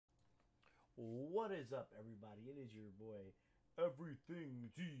What is up, everybody? It is your boy, Everything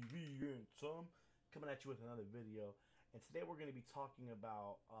TV and some, coming at you with another video. And today we're going to be talking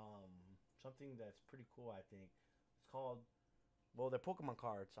about something that's pretty cool, I think. It's called, well, they're Pokemon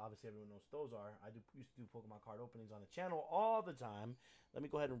cards. Obviously, everyone knows what those are. Used to do Pokemon card openings on the channel all the time. Let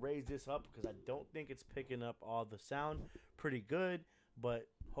me go ahead and raise this up because I don't think it's picking up all the sound pretty good. But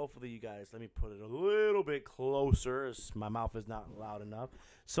hopefully you guys, let me put it a little bit closer as my mouth is not loud enough.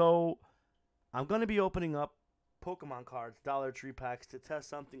 So I'm going to be opening up Pokemon cards, Dollar Tree packs, to test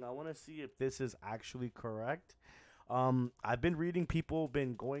something. I want to see if this is actually correct. I've been reading people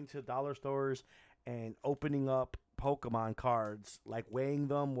been going to dollar stores and opening up Pokemon cards, like weighing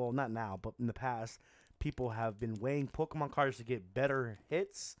them. Well, not now, but in the past, people have been weighing Pokemon cards to get better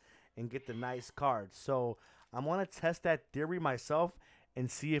hits and get the nice cards. So I want to test that theory myself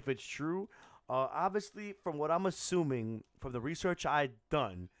and see if it's true. Obviously, from what I'm assuming, from the research I've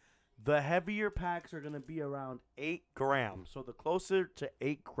done, the heavier packs are going to be around 8 grams. So the closer to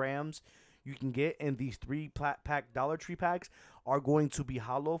 8 grams you can get in these 3-pack Dollar Tree packs are going to be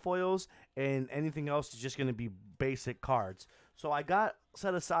hollow foils, and anything else is just going to be basic cards. So I got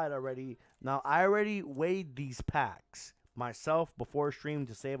set aside already. Now, I already weighed these packs myself before stream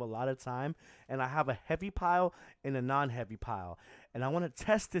to save a lot of time, and I have a heavy pile and a non-heavy pile, and I want to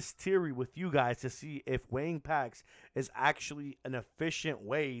test this theory with you guys to see if weighing packs is actually an efficient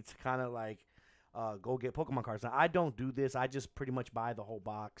way to kind of like go get Pokemon cards. Now, I don't do this. I just pretty much buy the whole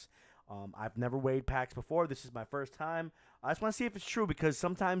box. I've never weighed packs before. This is my first time. I just want to see if it's true, because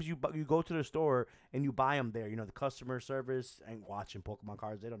sometimes you go to the store and you buy them there. You know, the customer service ain't watching Pokemon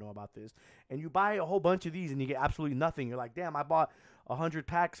cards. They don't know about this. And you buy a whole bunch of these and you get absolutely nothing. You're like, damn, I bought 100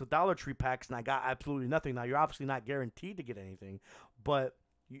 packs of Dollar Tree packs and I got absolutely nothing. Now, you're obviously not guaranteed to get anything. But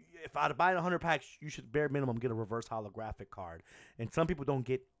if I'd buy 100 packs, you should bare minimum get a reverse holographic card. And some people don't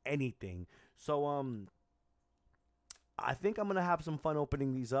get anything. So, I think I'm going to have some fun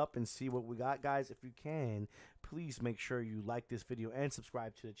opening these up and see what we got. Guys, if you can, please make sure you like this video and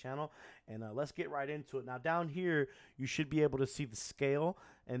subscribe to the channel. And let's get right into it. Now, down here, you should be able to see the scale.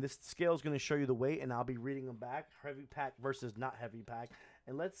 And this scale is going to show you the weight, and I'll be reading them back. Heavy pack versus not heavy pack.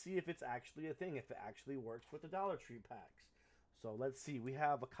 And let's see if it's actually a thing, if it actually works with the Dollar Tree packs. So let's see. We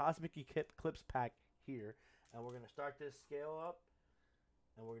have a Cosmic Eclipse pack here. And we're going to start this scale up,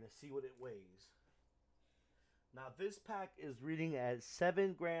 and we're going to see what it weighs. Now, this pack is reading at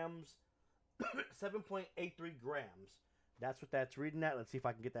 7 grams, 7.83 grams. That's what that's reading at. Let's see if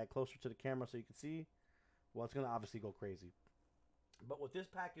I can get that closer to the camera so you can see. Well, it's going to obviously go crazy. But what this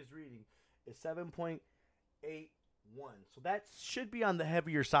pack is reading is 7.81. So that should be on the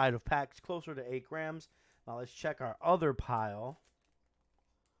heavier side of packs, closer to 8 grams. Now, let's check our other pile.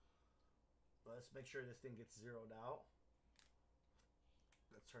 Let's make sure this thing gets zeroed out.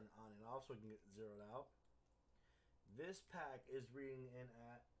 Let's turn it on and off so we can get it zeroed out. This pack is reading in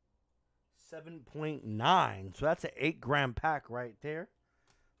at 7.9. So that's an 8-gram pack right there.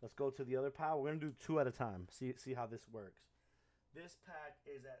 Let's go to the other pile. We're going to do 2 at a time. See how this works. This pack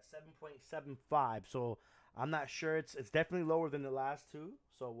is at 7.75. So I'm not sure. It's definitely lower than the last 2.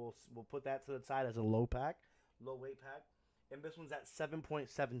 So we'll put that to the side as a low pack, low weight pack. And this one's at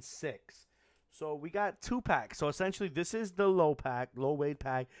 7.76. So we got 2 packs. So essentially this is the low pack, low weight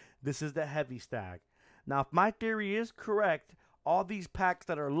pack. This is the heavy stack. Now, if my theory is correct, all these packs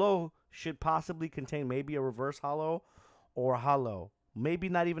that are low should possibly contain maybe a reverse hollow or a hollow. Maybe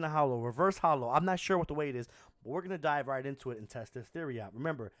not even a hollow. Reverse hollow. I'm not sure what the weight is, but we're going to dive right into it and test this theory out.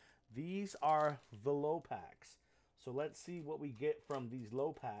 Remember, these are the low packs. So let's see what we get from these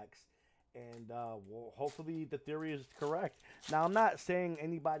low packs. And well, hopefully the theory is correct. Now, I'm not saying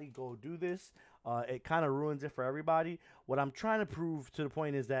anybody go do this. It kind of ruins it for everybody. What I'm trying to prove to the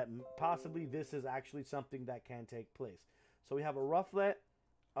point is that possibly this is actually something that can take place. So we have a Rufflet,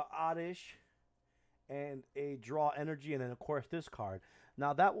 a Oddish, and a Draw Energy, and then, of course, this card.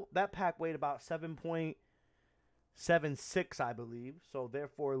 Now, that pack weighed about 7.76, I believe, so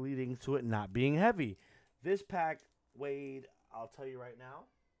therefore leading to it not being heavy. This pack weighed, I'll tell you right now,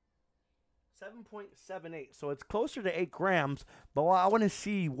 7.78. So it's closer to 8 grams, but I want to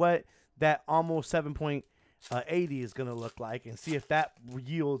see what that almost 7.80 is going to look like and see if that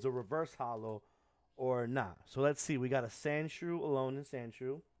yields a reverse hollow or not. So let's see. We got a Sandshrew alone in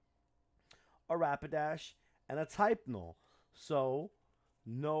Sandshrew, a Rapidash, and a Typenol. So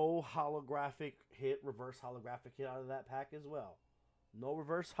no holographic hit, reverse holographic hit out of that pack as well. No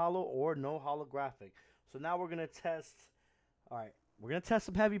reverse hollow or no holographic. So now we're going to test. All right. We're going to test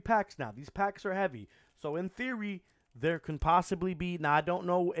some heavy packs now. These packs are heavy. So in theory, there can possibly be, now I don't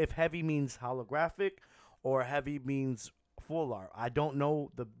know if heavy means holographic or heavy means full art. I don't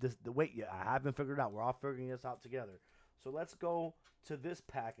know the weight yet. I haven't figured it out. We're all figuring this out together. So let's go to this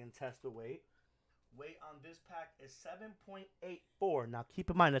pack and test the weight. Weight on this pack is 7.84. Now keep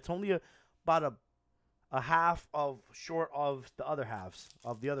in mind, that's only about a half of short of the other halves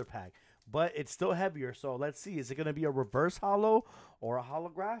of the other pack. But it's still heavier. So let's see. Is it going to be a reverse hollow or a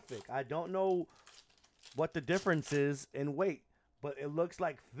holographic? I don't know what the difference is in weight. But it looks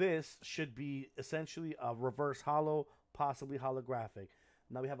like this should be essentially a reverse hollow, possibly holographic.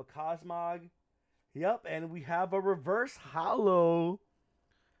 Now we have a Cosmog. Yep, and we have a reverse hollow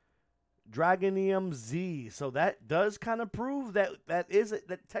Dragonium Z. So that does kind of prove that that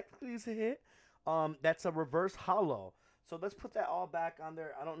technically is a hit. That's a reverse hollow. So let's put that all back on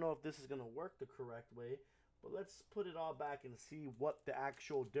there. I don't know if this is going to work the correct way, but let's put it all back and see what the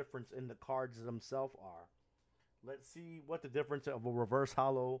actual difference in the cards themselves are. Let's see what the difference of a reverse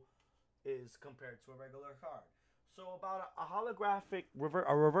hollow is compared to a regular card. So about a holographic,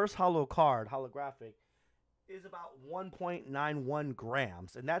 a reverse hollow card, holographic, is about 1.91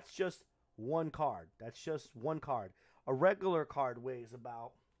 grams. And that's just one card. That's just one card. A regular card weighs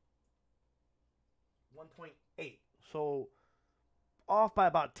about 1.8. So off by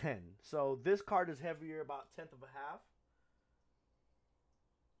about 10. So this card is heavier, about 1/10 of a half.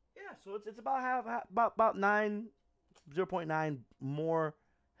 Yeah, so it's about about 0.9 more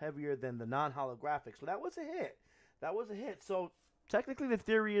heavier than the non-holographic. So that was a hit. That was a hit. So technically the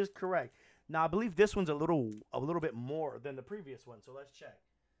theory is correct. Now I believe this one's a little bit more than the previous one. So let's check.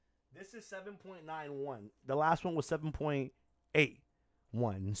 This is 7.91. The last one was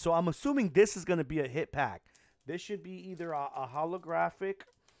 7.81. So I'm assuming this is going to be a hit pack. This should be either a holographic,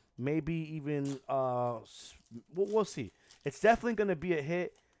 maybe even we'll see. It's definitely going to be a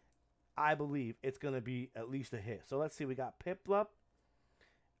hit. I believe it's going to be at least a hit. So let's see. We got Piplup.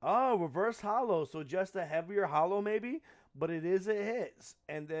 Oh, reverse hollow. So just a heavier hollow maybe, but it is a hit.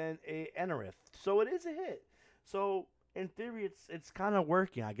 And then a Anorith. So it is a hit. So in theory, it's kind of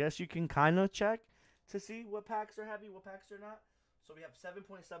working. I guess you can kind of check to see what packs are heavy, what packs are not. So we have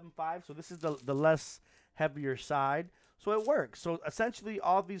 7.75. So this is the less heavier side. So it works. So essentially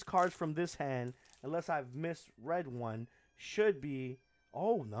all these cards from this hand, unless I've misread one, should be...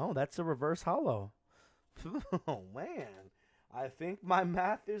 Oh, no, that's a reverse hollow. Oh, man. I think my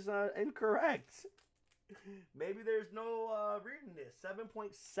math is incorrect. Maybe there's no reading this.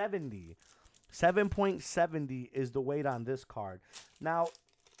 7.70. 7.70 is the weight on this card. Now,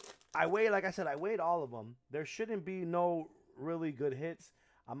 like I said, I weighed all of them. There shouldn't be no really good hits.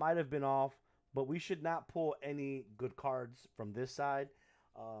 I might have been off, but we should not pull any good cards from this side.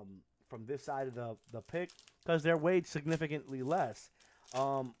 From this side of the pick, because they're weighed significantly less.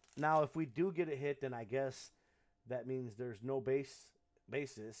 Now, if we do get a hit, then I guess that means there's no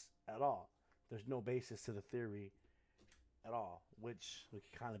basis at all. There's no basis to the theory at all, which would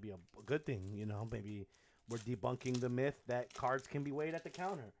kind of be a good thing, you know. Maybe we're debunking the myth that cards can be weighed at the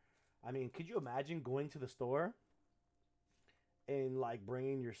counter. I mean, could you imagine going to the store and like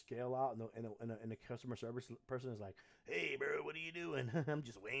bringing your scale out, and a customer service person is like, "Hey, bro, what are you doing?" "I'm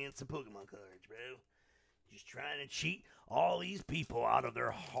just weighing some Pokemon cards, bro. Just trying to cheat all these people out of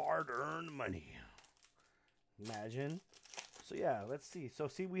their hard-earned money." Imagine. So, yeah, let's see. So,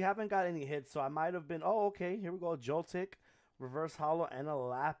 see, we haven't got any hits, so I might have been... Oh, okay, here we go. Joltik, Reverse Hollow, and a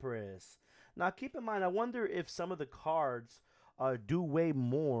Lapras. Now, keep in mind, I wonder if some of the cards do weigh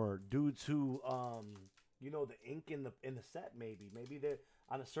more due to, you know, the ink in the set, maybe. Maybe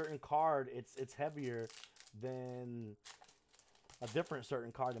on a certain card, it's heavier than... a different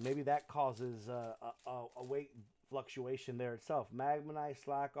certain card, and maybe that causes a weight fluctuation there itself. Magnemite,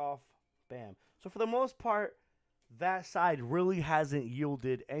 Slack Off, bam. So for the most part, that side really hasn't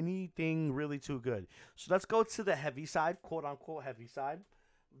yielded anything really too good. So let's go to the heavy side, quote unquote heavy side.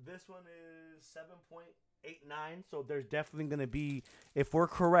 This one is 7.89. So there's definitely going to be, if we're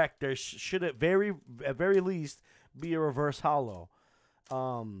correct, there should at very least be a reverse hollow.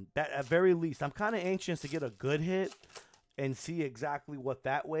 That at very least, I'm kind of anxious to get a good hit and see exactly what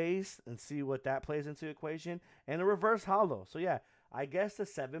that weighs and see what that plays into the equation, and a reverse hollow. So yeah, I guess the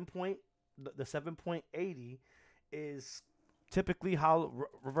 7.80 is typically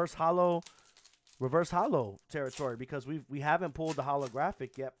reverse hollow territory, because we haven't pulled the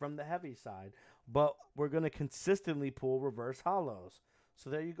holographic yet from the heavy side, but we're going to consistently pull reverse hollows. So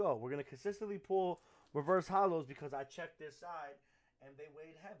there you go. We're going to consistently pull reverse hollows because I checked this side and they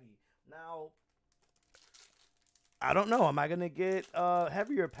weighed heavy. Now, I don't know. Am I gonna get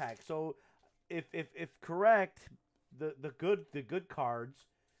heavier pack? So, if correct, the good cards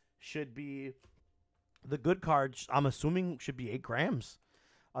should be I'm assuming should be 8 grams.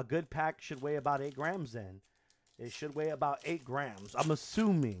 A good pack should weigh about 8 grams. Then, It should weigh about 8 grams. I'm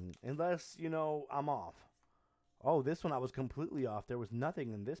assuming, unless, you know, I'm off. Oh, this one I was completely off. There was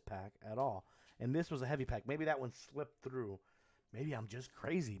nothing in this pack at all. And this was a heavy pack. Maybe that one slipped through. Maybe I'm just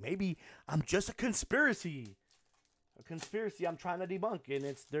crazy. Maybe I'm just a conspiracy. A conspiracy I'm trying to debunk.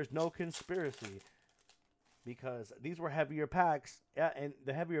 And there's no conspiracy. Because these were heavier packs. Yeah, and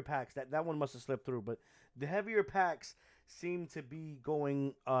the heavier packs, that one must have slipped through. But the heavier packs seem to be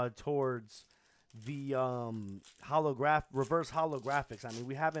going towards the reverse holographics. I mean,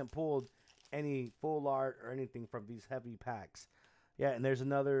 we haven't pulled any full art or anything from these heavy packs. Yeah, and there's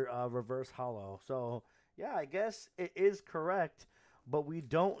another reverse holo. So, yeah, I guess it is correct, but we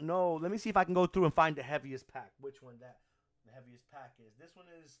don't know. Let me see if I can go through and find the heaviest pack, which one the heaviest pack is. This one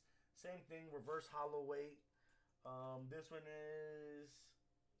is same thing, reverse holo weight. This one is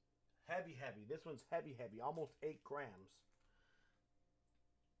heavy. This one's heavy, almost 8 grams.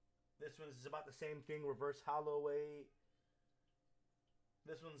 This one's about the same thing, reverse holo weight.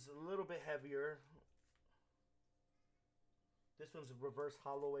 This one's a little bit heavier. This one's a reverse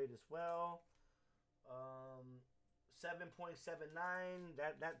holo weight as well. 7.79.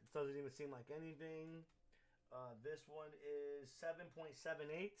 That doesn't even seem like anything. This one is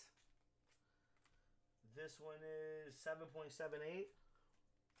 7.78. This one is 7.78.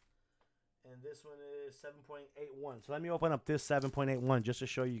 And this one is 7.81. So let me open up this 7.81 just to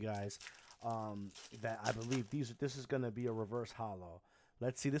show you guys that I believe this is going to be a reverse holo.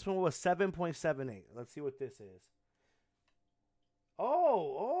 Let's see. This one was 7.78. Let's see what this is.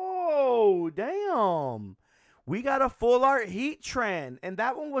 Oh, damn. We got a full art heat trend. And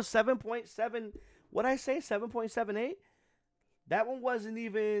that one was 7.7. What'd I say? 7.78? That one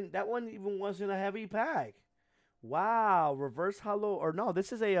even wasn't a heavy pack. Wow. Reverse holo. Or no,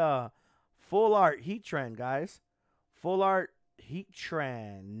 this is a full art heat trend, guys. Full art heat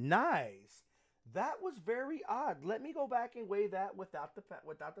trend. Nice. That was very odd. Let me go back and weigh that without the pack.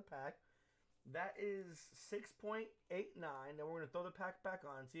 That is 6.89. Then we're going to throw the pack back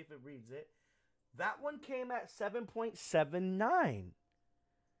on, see if it reads it. That one came at 7.79.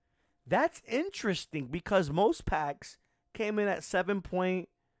 That's interesting because most packs came in at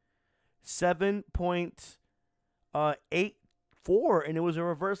 7.84, and it was a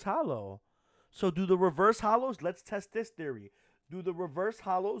reverse holo. So do the reverse holos, let's test this theory. Do the reverse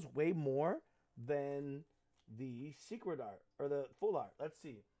holos weigh more than the secret art or the full art? Let's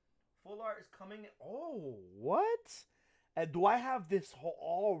see. Full art is coming in. Oh, what? And do I have this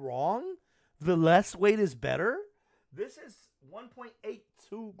all wrong? The less weight is better? This is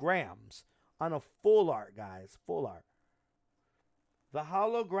 1.82 grams on a full art, guys. Full art. The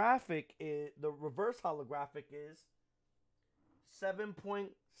holographic is, the reverse holographic is 7.75.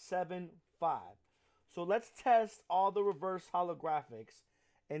 So let's test all the reverse holographics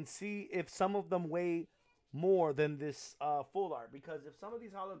and see if some of them weigh more than this full art. Because if some of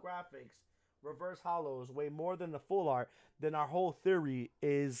these holographics, reverse holos, weigh more than the full art, then our whole theory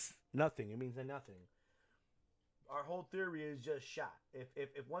is nothing. It means nothing. Our whole theory is just shot.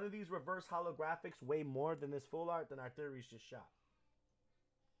 If one of these reverse holographics weigh more than this full art, then our theory is just shot.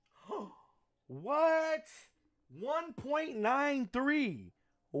 What? 1.93.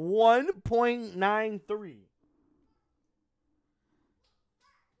 1.93.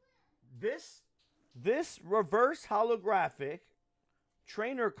 This reverse holographic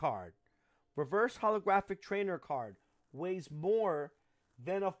trainer card, weighs more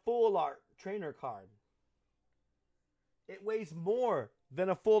than a full art trainer card. It weighs more than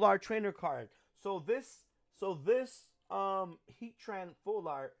a full art trainer card. So this heat trend full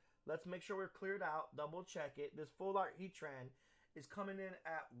art, let's make sure we're cleared out, double check it. This full art heat trend is coming in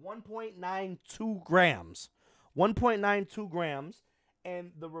at 1.92 grams. 1.92 grams.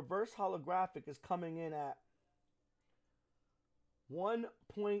 And the reverse holographic is coming in at let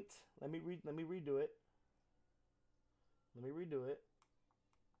me redo it.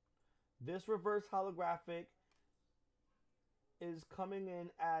 This reverse holographic is coming in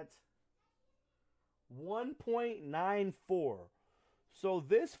at 1.94. So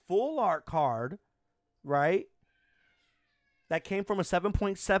this full art card, right, that came from a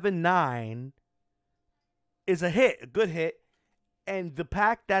 7.79 is a hit, a good hit. And the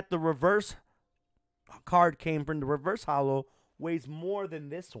pack that the reverse card came from, the reverse holo, weighs more than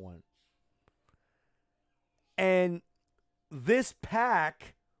this one. And this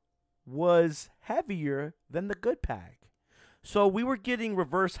pack was heavier than the good pack. So we were getting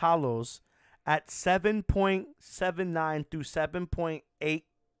reverse holos at 7.79 through 7.84.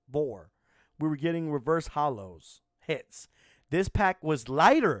 We were getting reverse holos, hits. This pack was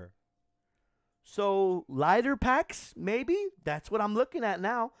lighter. So lighter packs, maybe? That's what I'm looking at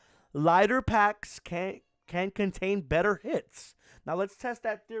now. Lighter packs came can contain better hits. Now let's test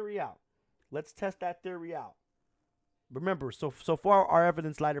that theory out. Let's test that theory out. Remember, so far our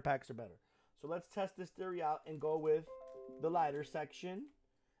evidence lighter packs are better. So let's test this theory out and go with the lighter section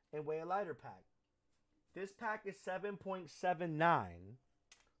and weigh a lighter pack. This pack is 7.79.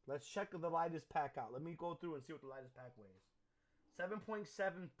 Let's check the lightest pack out. Let me go through and see what the lightest pack weighs.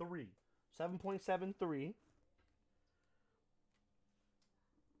 7.73. 7.73.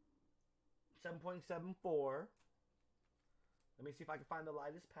 7.74. Let me see if I can find the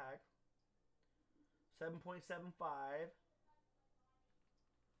lightest pack. 7.75.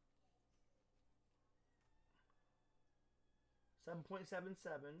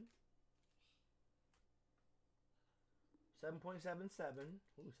 7.77. 7.77.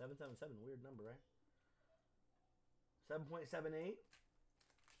 Ooh, 777. Weird number, right? 7.78.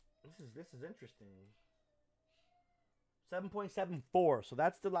 This is interesting. 7.74. So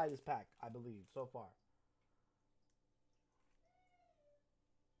that's the lightest pack, I believe, so far.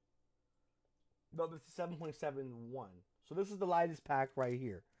 No, this is 7.71. So this is the lightest pack right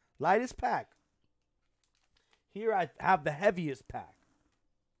here. Lightest pack. Here I have the heaviest pack.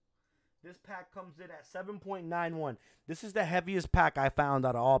 This pack comes in at 7.91. This is the heaviest pack I found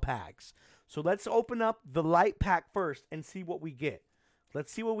out of all packs. So let's open up the light pack first and see what we get.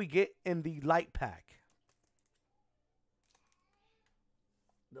 Let's see what we get in the light pack.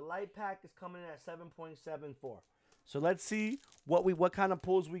 The light pack is coming in at 7.74. So let's see what kind of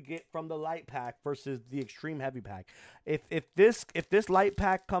pulls we get from the light pack versus the extreme heavy pack. If this light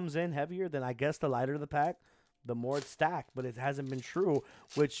pack comes in heavier, then I guess the lighter the pack, the more it's stacked. But it hasn't been true,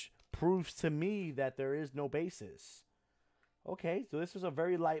 which proves to me that there is no basis. Okay, so this is a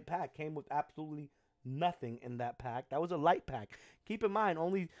very light pack. Came with absolutely nothing in that pack. That was a light pack. Keep in mind,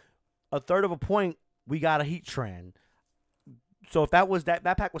 only a third of a point we got a heat trend. So if that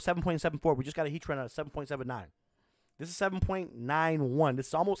pack was 7.74, we just got a heat trend out of 7.79. This is 7.91. This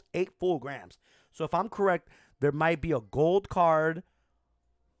is almost 8 full grams. So if I'm correct, there might be a gold card.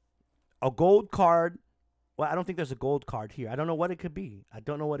 A gold card. Well, I don't think there's a gold card here. I don't know what it could be. I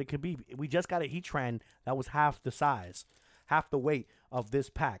don't know what it could be. We just got a heat trend that was half the size, half the weight of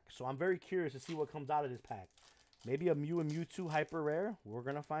this pack. So I'm very curious to see what comes out of this pack. Maybe a Mew and Mewtwo hyper rare. We're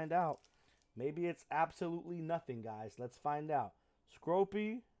going to find out. Maybe it's absolutely nothing, guys. Let's find out.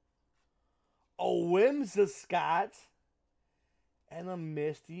 Scropy. A Whimsicott. And a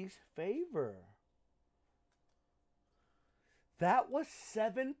Misty's Favor. That was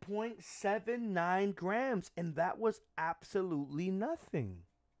 7.79 grams. And that was absolutely nothing.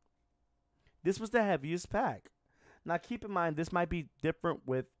 This was the heaviest pack. Now keep in mind, this might be different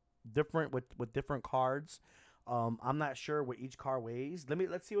with different cards. I'm not sure what each card weighs.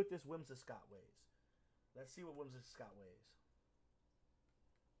 Let's see what this Whimsicott weighs. Let's see what Whimsicott weighs.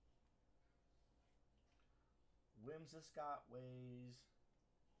 Whimsicott weighs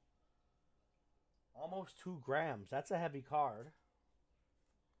almost 2 grams. That's a heavy card.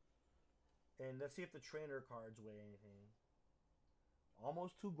 And let's see if the trainer cards weigh anything.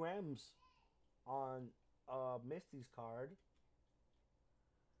 Almost 2 grams on Misty's card.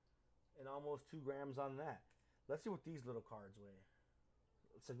 And almost 2 grams on that. Let's see what these little cards weigh.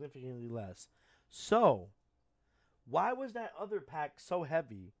 Significantly less. So, why was that other pack so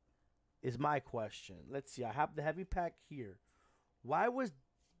heavy? Is my question. Let's see. I have the heavy pack here. Where was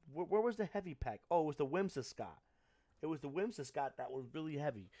the heavy pack? Oh, it was the Whimsicott. It was the Whimsicott that was really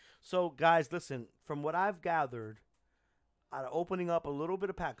heavy. So, guys, listen. From what I've gathered, out of opening up a little bit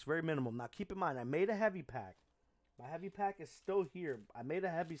of packs, very minimum. Now, keep in mind, I made a heavy pack. My heavy pack is still here. I made a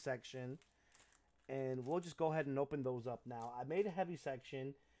heavy section, and we'll just go ahead and open those up now. I made a heavy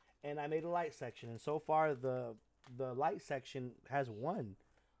section, and I made a light section, and so far the light section has 1.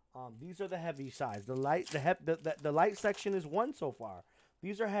 These are the heavy size. The light section is 1 so far.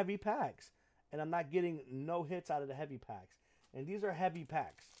 These are heavy packs, and I'm not getting no hits out of the heavy packs. And these are heavy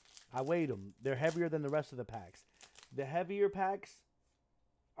packs. I weighed them. They're heavier than the rest of the packs. The heavier packs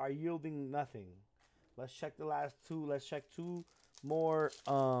are yielding nothing. Let's check the last 2. Let's check 2 more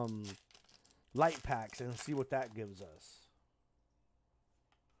light packs and see what that gives us.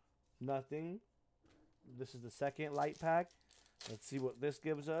 Nothing. This is the second light pack. Let's see what this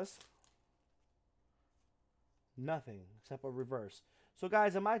gives us. Nothing except a reverse. So,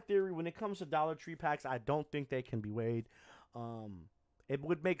 guys, in my theory, when it comes to Dollar Tree packs, I don't think they can be weighed. It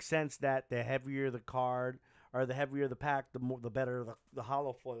would make sense that the heavier the card or the heavier the pack, the better the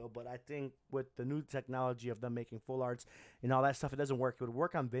hollow foil. But I think with the new technology of them making full arts and all that stuff, it doesn't work. It would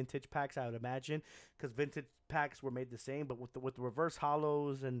work on vintage packs, I would imagine, because vintage packs were made the same. But with the reverse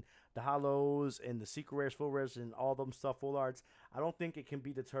hollows and the hollows and the secret rares, full rares, and all them stuff, full arts, I don't think it can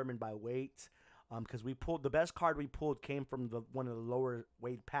be determined by weight. because we pulled the best card we pulled came from one of the lower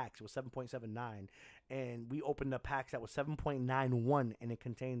weight packs. It was 7.79, and we opened up packs that was 7.91, and it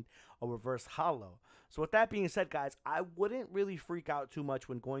contained a reverse holo. So with that being said, guys, I wouldn't really freak out too much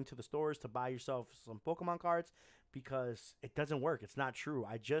when going to the stores to buy yourself some Pokemon cards, because it doesn't work. It's not true.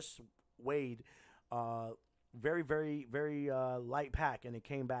 I just weighed very, very, very light pack, and it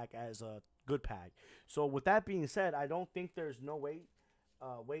came back as a good pack. So with that being said, I don't think there's no weight.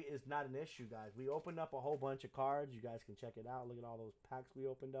 Weight is not an issue, guys. We opened up a whole bunch of cards. You guys can check it out. Look at all those packs we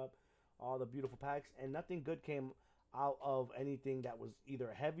opened up, all the beautiful packs, and nothing good came out of anything that was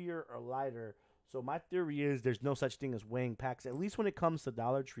either heavier or lighter. So my theory is there's no such thing as weighing packs, at least when it comes to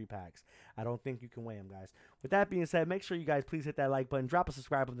Dollar Tree packs. I don't think you can weigh them, guys. With that being said, make sure you guys please hit that like button, drop a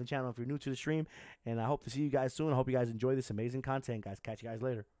subscribe on the channel if you're new to the stream, and I hope to see you guys soon. I hope you guys enjoy this amazing content, guys. Catch you guys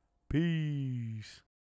later. Peace.